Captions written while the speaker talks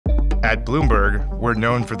At Bloomberg, we're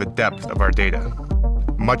known for the depth of our data.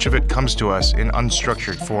 Much of it comes to us in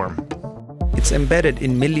unstructured form. It's embedded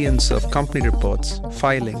in millions of company reports,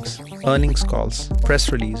 filings, earnings calls,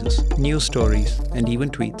 press releases, news stories, and even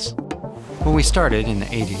tweets. When we started in the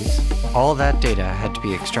 80s, all that data had to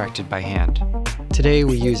be extracted by hand. Today,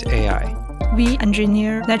 we use AI. We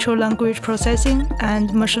engineer natural language processing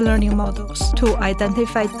and machine learning models to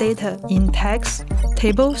identify data in text,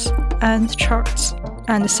 tables, and charts,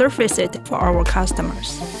 and surface it for our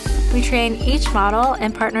customers. We train each model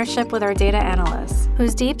in partnership with our data analysts,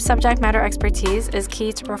 whose deep subject matter expertise is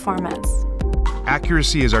key to performance.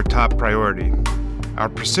 Accuracy is our top priority. Our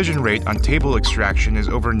precision rate on table extraction is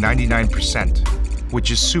over 99%,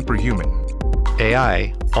 which is superhuman.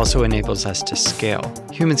 AI also enables us to scale.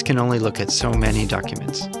 Humans can only look at so many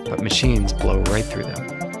documents, but machines blow right through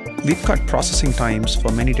them. We've cut processing times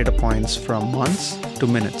for many data points from months to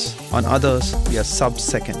minutes. On others, we are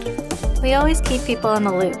sub-second. We always keep people in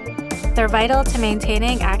the loop. They're vital to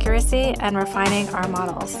maintaining accuracy and refining our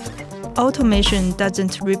models. Automation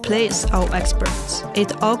doesn't replace our experts.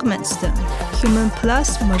 It augments them. Human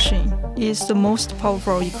plus machine is the most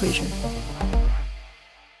powerful equation.